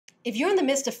If you're in the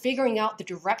midst of figuring out the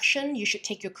direction you should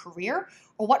take your career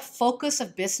or what focus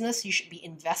of business you should be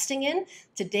investing in,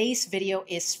 today's video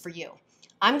is for you.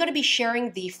 I'm going to be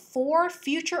sharing the 4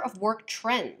 future of work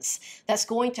trends that's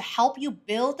going to help you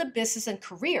build a business and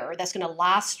career that's going to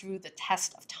last through the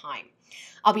test of time.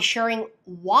 I'll be sharing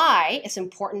why it's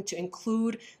important to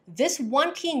include this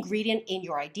one key ingredient in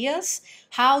your ideas,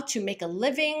 how to make a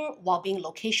living while being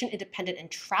location independent and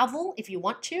travel if you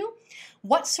want to,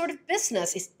 what sort of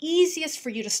business is easiest for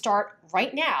you to start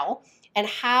right now, and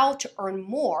how to earn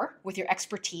more with your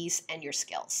expertise and your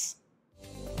skills.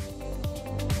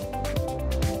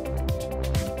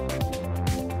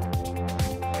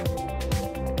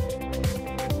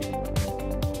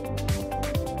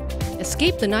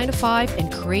 Escape the 9-to-5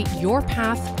 and create your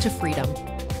path to freedom.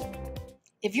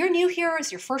 If you're new here,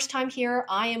 it's your first time here,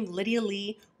 I am Lydia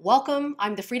Lee. Welcome.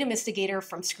 I'm the Freedom Instigator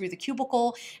from Screw the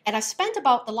Cubicle, and I've spent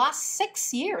about the last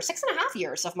 6.5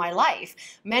 years of my life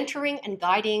mentoring and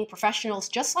guiding professionals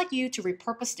just like you to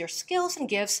repurpose their skills and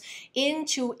gifts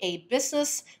into a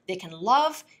business they can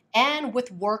love and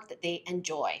with work that they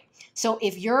enjoy. So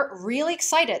if you're really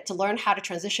excited to learn how to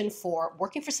transition from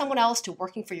working for someone else to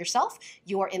working for yourself,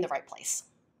 you are in the right place.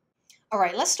 All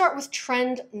right, let's start with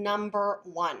trend number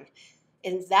 1.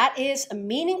 And that is a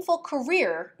meaningful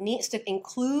career needs to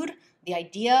include the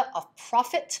idea of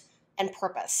profit and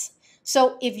purpose.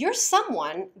 So if you're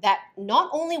someone that not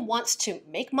only wants to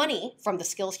make money from the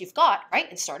skills you've got, right,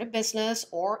 and start a business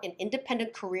or an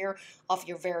independent career of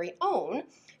your very own,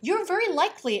 you're very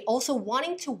likely also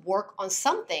wanting to work on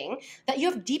something that you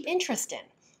have deep interest in.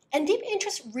 And deep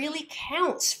interest really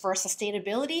counts for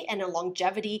sustainability and a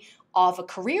longevity of a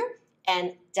career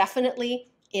and definitely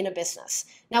in a business.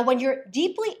 Now, when you're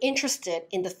deeply interested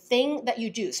in the thing that you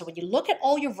do, so when you look at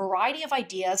all your variety of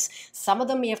ideas, some of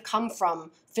them may have come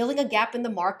from filling a gap in the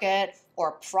market or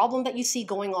a problem that you see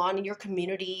going on in your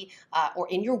community or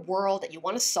in your world that you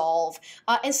want to solve.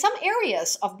 In some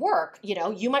areas of work,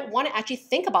 you might want to actually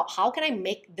think about how can I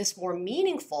make this more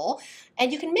meaningful?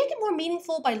 And you can make it more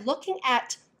meaningful by looking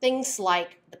at things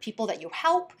like the people that you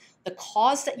help, the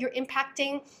cause that you're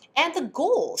impacting, and the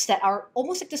goals that are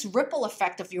almost like this ripple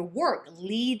effect of your work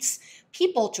leads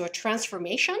people to a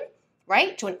transformation,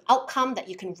 right? To an outcome that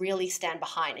you can really stand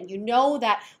behind. And you know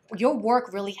that your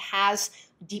work really has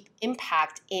deep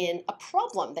impact in a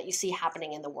problem that you see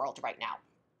happening in the world right now.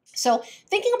 So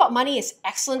thinking about money is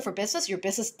excellent for business. Your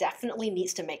business definitely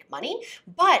needs to make money,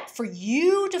 but for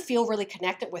you to feel really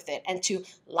connected with it and to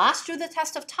last through the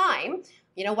test of time,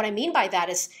 what I mean by that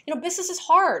is, business is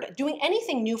hard. Doing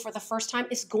anything new for the first time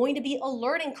is going to be a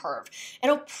learning curve.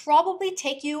 And it'll probably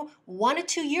take you 1 to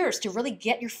 2 years to really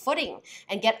get your footing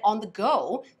and get on the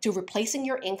go to replacing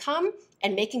your income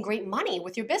and making great money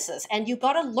with your business. And you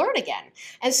got to learn again.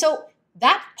 And so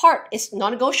that part is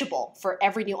non-negotiable for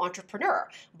every new entrepreneur.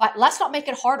 But let's not make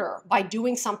it harder by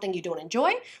doing something you don't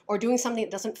enjoy or doing something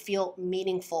that doesn't feel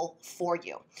meaningful for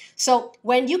you. So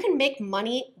when you can make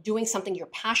money doing something you're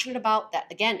passionate about,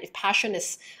 that again, if passion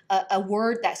is a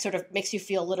word that sort of makes you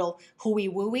feel a little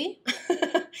hooey-wooey,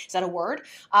 is that a word?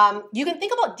 You can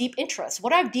think about deep interest.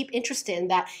 What I have deep interest in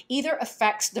that either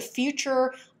affects the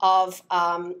future of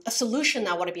a solution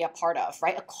I want to be a part of,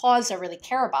 right? A cause I really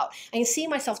care about. I can see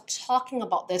myself talking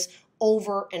about this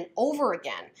over and over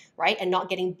again, right? And not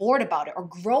getting bored about it or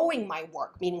growing my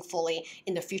work meaningfully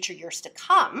in the future years to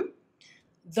come.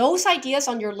 Those ideas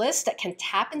on your list that can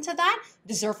tap into that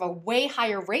deserve a way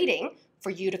higher rating for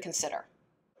you to consider.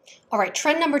 All right,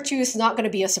 trend number 2 is not going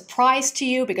to be a surprise to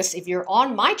you because if you're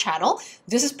on my channel,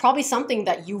 this is probably something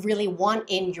that you really want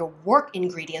in your work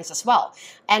ingredients as well.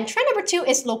 And trend number 2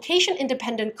 is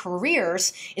location-independent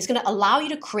careers is going to allow you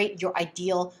to create your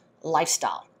ideal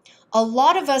lifestyle. A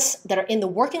lot of us that are in the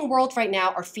working world right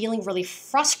now are feeling really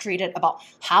frustrated about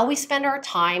how we spend our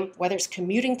time, whether it's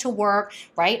commuting to work,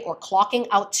 right, or clocking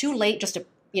out too late just to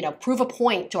prove a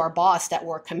point to our boss that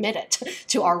we're committed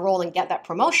to our role and get that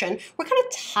promotion. We're kind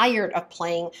of tired of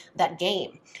playing that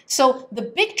game. So the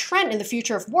big trend in the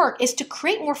future of work is to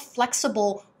create more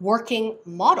flexible working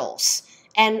models.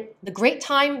 And the great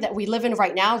time that we live in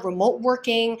right now, remote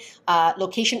working,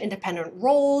 location-independent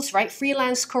roles, right,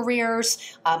 freelance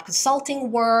careers,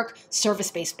 consulting work,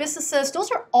 service-based businesses,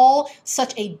 those are all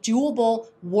such a doable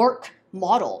work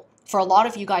model for a lot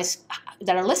of you guys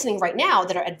that are listening right now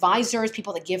that are advisors,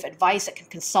 people that give advice, that can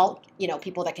consult,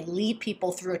 people that can lead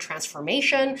people through a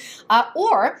transformation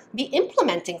or be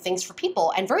implementing things for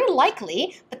people. And very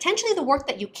likely, potentially the work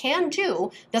that you can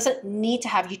do doesn't need to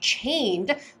have you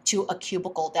chained to a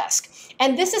cubicle desk.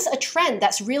 And this is a trend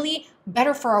that's really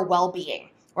better for our well-being.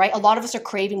 right? A lot of us are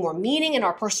craving more meaning in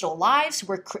our personal lives.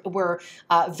 We're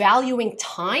valuing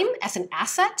time as an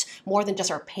asset more than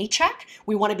just our paycheck.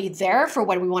 We want to be there for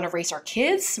when we want to raise our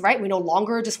kids, right? We no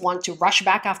longer just want to rush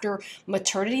back after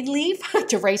maternity leave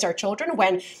to raise our children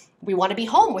when we want to be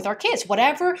home with our kids.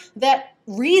 Whatever that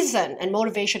reason and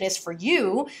motivation is for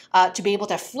you to be able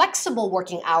to have flexible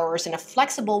working hours and a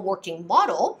flexible working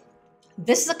model,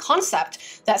 this is a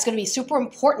concept that's going to be super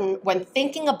important when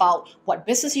thinking about what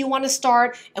business you want to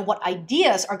start and what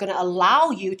ideas are going to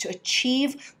allow you to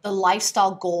achieve the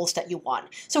lifestyle goals that you want.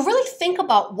 So really think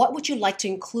about what would you like to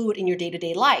include in your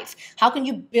day-to-day life? How can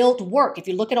you build work? If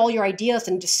you look at all your ideas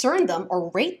and discern them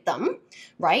or rate them,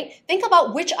 right? Think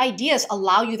about which ideas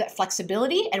allow you that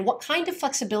flexibility and what kind of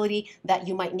flexibility that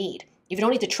you might need. If you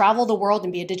don't need to travel the world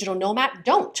and be a digital nomad,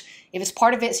 don't. If it's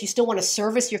part of it, so you still want to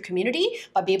service your community,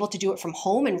 but be able to do it from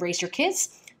home and raise your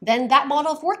kids, then that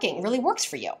model of working really works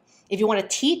for you. If you want to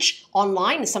teach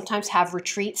online and sometimes have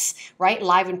retreats, right,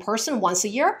 live in person once a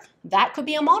year, that could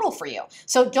be a model for you.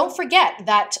 So don't forget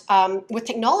that with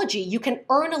technology, you can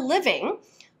earn a living,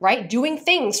 right, doing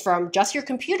things from just your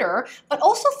computer, but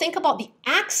also think about the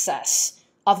access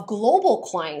of global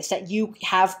clients that you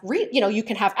have, you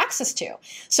can have access to.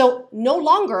 So no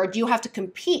longer do you have to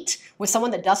compete with someone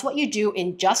that does what you do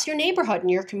in just your neighborhood and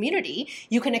your community.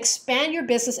 You can expand your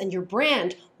business and your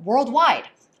brand worldwide.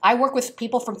 I work with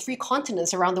people from 3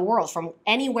 continents around the world, from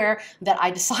anywhere that I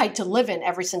decide to live in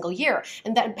every single year.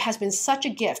 And that has been such a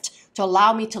gift to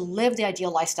allow me to live the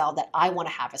ideal lifestyle that I want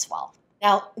to have as well.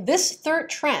 Now, this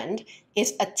third trend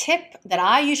is a tip that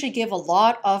I usually give a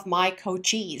lot of my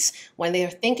coachees when they are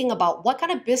thinking about what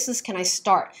kind of business can I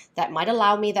start that might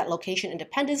allow me that location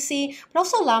independency, but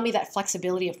also allow me that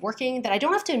flexibility of working that I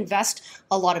don't have to invest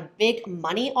a lot of big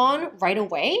money on right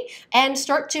away and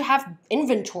start to have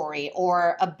inventory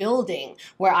or a building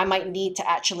where I might need to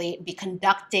actually be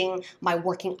conducting my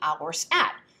working hours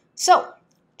at. So,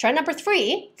 trend number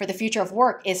 3 for the future of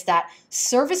work is that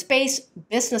service-based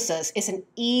businesses is an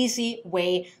easy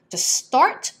way to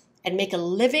start and make a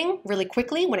living really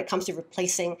quickly when it comes to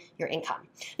replacing your income.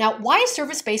 Now, why is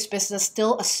service-based business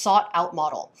still a sought-out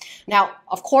model? Now,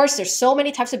 of course, there's so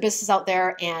many types of business out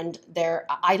there, and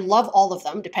I love all of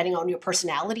them, depending on your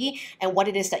personality and what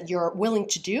it is that you're willing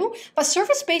to do. But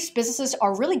service-based businesses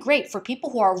are really great for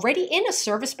people who are already in a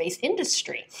service-based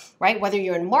industry, right? Whether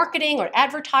you're in marketing or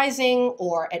advertising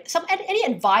or any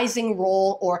advising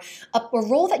role or a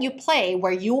role that you play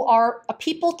where you are a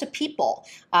people-to-people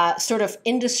sort of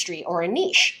industry or a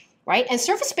niche, right? And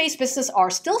service-based businesses are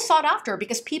still sought after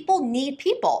because people need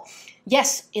people.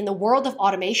 Yes, in the world of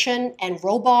automation and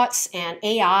robots and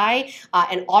AI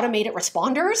and automated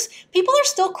responders, people are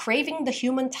still craving the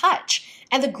human touch.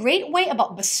 And the great way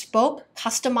about bespoke,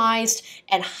 customized,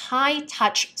 and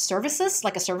high-touch services,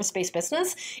 like a service-based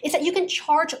business, is that you can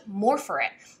charge more for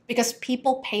it because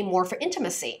people pay more for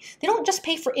intimacy. They don't just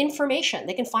pay for information.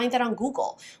 They can find that on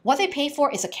Google. What they pay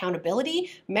for is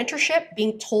accountability, mentorship,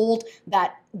 being told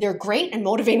that they're great and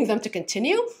motivating them to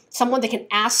continue, someone they can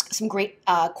ask some great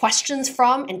questions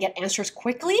from and get answers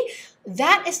quickly.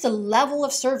 That is the level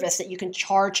of service that you can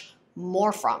charge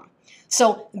more from.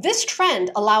 So this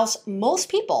trend allows most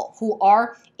people who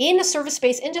are in a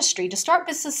service-based industry to start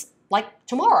business like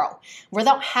tomorrow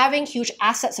without having huge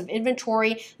assets of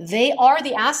inventory. They are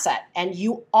the asset and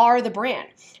you are the brand.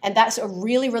 And that's a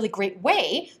really, really great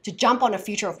way to jump on a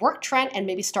future of work trend and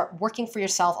maybe start working for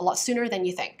yourself a lot sooner than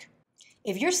you think.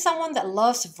 If you're someone that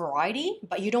loves variety,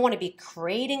 but you don't want to be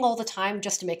creating all the time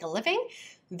just to make a living,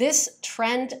 this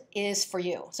trend is for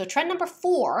you. So trend number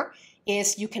 4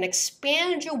 is you can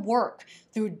expand your work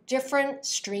through different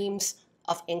streams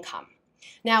of income.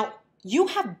 Now, you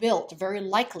have built very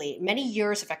likely many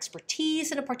years of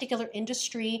expertise in a particular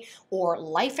industry or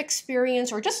life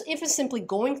experience, or just even simply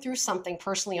going through something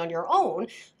personally on your own.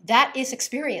 That is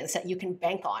experience that you can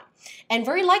bank on. And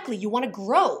very likely you want to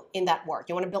grow in that work.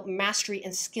 You want to build mastery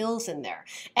and skills in there.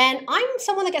 And I'm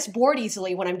someone that gets bored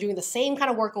easily when I'm doing the same kind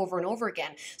of work over and over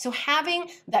again. So having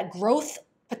that growth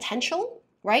potential,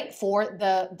 right, for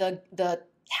the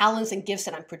talents and gifts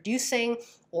that I'm producing,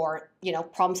 or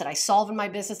problems that I solve in my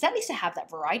business, that needs to have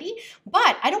that variety.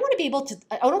 But I don't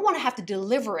want to have to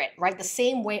deliver it right the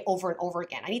same way over and over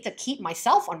again. I need to keep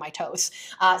myself on my toes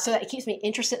so that it keeps me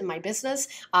interested in my business,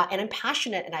 and I'm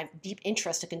passionate and I have deep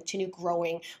interest to continue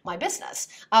growing my business.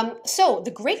 So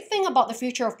the great thing about the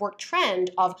future of work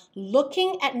trend of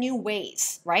looking at new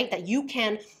ways, right, that you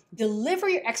can deliver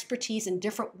your expertise in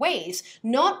different ways,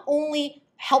 not only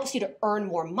helps you to earn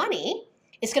more money,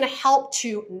 it's going to help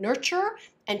to nurture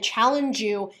and challenge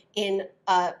you in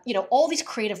all these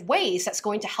creative ways that's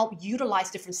going to help utilize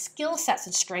different skill sets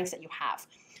and strengths that you have.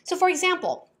 So for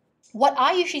example, what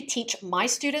I usually teach my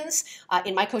students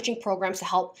in my coaching programs to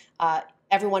help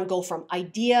everyone go from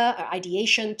idea or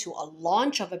ideation to a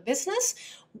launch of a business,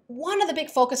 one of the big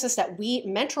focuses that we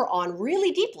mentor on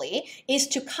really deeply is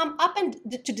to come up and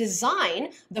to design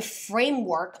the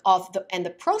framework of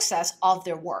the process of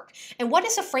their work. And what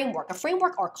is a framework? A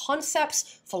framework are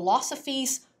concepts,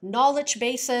 philosophies, knowledge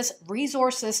bases,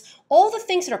 resources, all the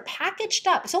things that are packaged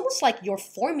up. It's almost like your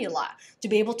formula to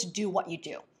be able to do what you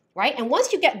do, right? And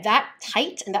once you get that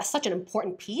tight, and that's such an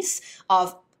important piece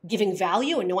of giving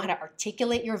value and know how to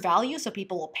articulate your value so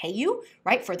people will pay you,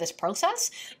 right, for this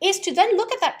process, is to then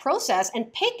look at that process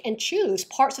and pick and choose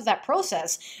parts of that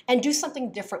process and do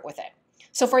something different with it.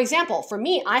 So for example, for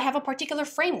me, I have a particular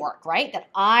framework, right, that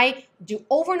I do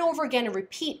over and over again and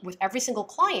repeat with every single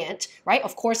client, right?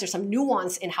 Of course, there's some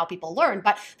nuance in how people learn,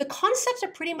 but the concepts are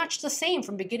pretty much the same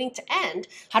from beginning to end,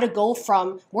 how to go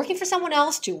from working for someone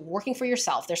else to working for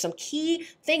yourself. There's some key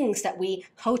things that we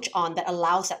coach on that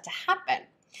allows that to happen.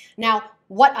 Now,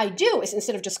 what I do is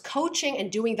instead of just coaching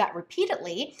and doing that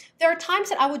repeatedly, there are times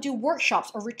that I would do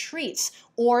workshops or retreats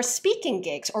or speaking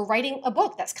gigs or writing a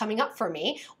book that's coming up for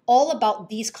me all about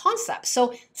these concepts.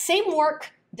 So same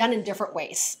work done in different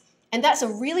ways. And that's a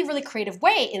really, really creative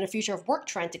way in a future of work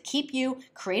trend to keep you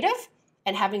creative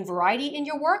and having variety in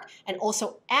your work and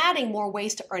also adding more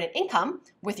ways to earn an income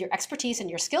with your expertise and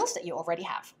your skills that you already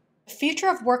have. The future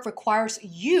of work requires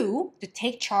you to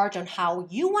take charge on how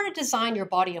you want to design your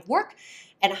body of work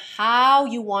and how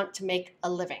you want to make a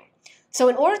living. So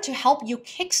in order to help you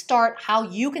kickstart how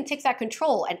you can take that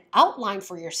control and outline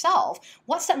for yourself,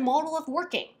 what's that model of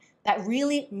working that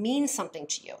really means something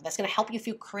to you, that's going to help you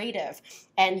feel creative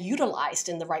and utilized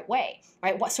in the right way,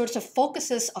 right? What sorts of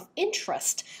focuses of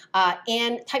interest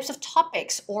and types of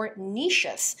topics or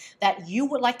niches that you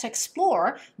would like to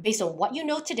explore based on what you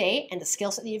know today and the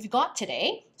skills that you've got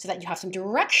today, so that you have some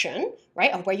direction,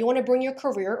 right, of where you want to bring your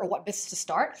career or what business to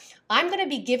start. I'm going to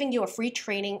be giving you a free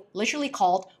training literally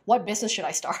called What Business Should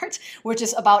I Start?, which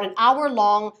is about an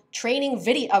hour-long training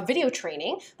video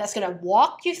training that's going to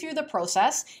walk you through the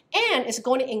process, and it's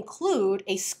going to include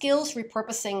a skills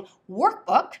repurposing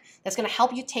workbook that's going to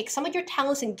help you take some of your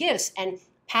talents and gifts and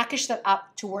package that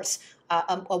up towards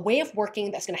a way of working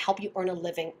that's going to help you earn a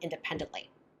living independently.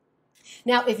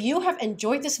 Now, if you have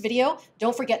enjoyed this video,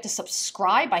 don't forget to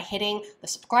subscribe by hitting the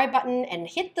subscribe button and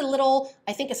hit the little,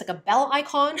 I think it's like a bell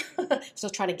icon. Still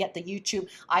trying to get the YouTube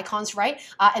icons right.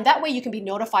 And that way you can be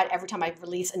notified every time I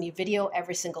release a new video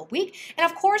every single week. And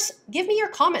of course, give me your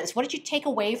comments. What did you take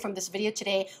away from this video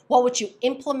today? What would you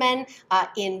implement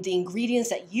in the ingredients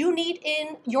that you need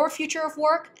in your future of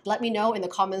work? Let me know in the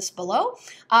comments below.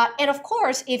 And of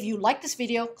course, if you like this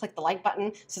video, click the like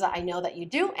button so that I know that you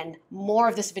do, and more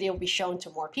of this video will be shown to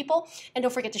more people. And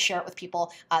don't forget to share it with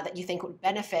people that you think would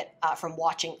benefit from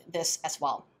watching this as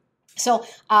well. So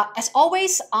as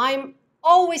always, I'm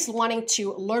always wanting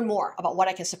to learn more about what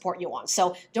I can support you on.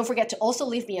 So don't forget to also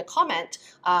leave me a comment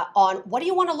on what do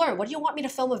you want to learn? What do you want me to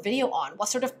film a video on? What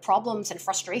sort of problems and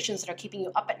frustrations that are keeping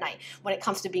you up at night when it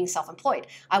comes to being self-employed?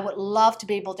 I would love to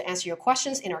be able to answer your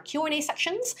questions in our Q&A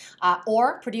sections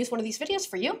or produce one of these videos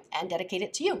for you and dedicate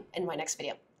it to you in my next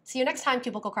video. See you next time,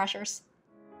 Cubicle Crashers.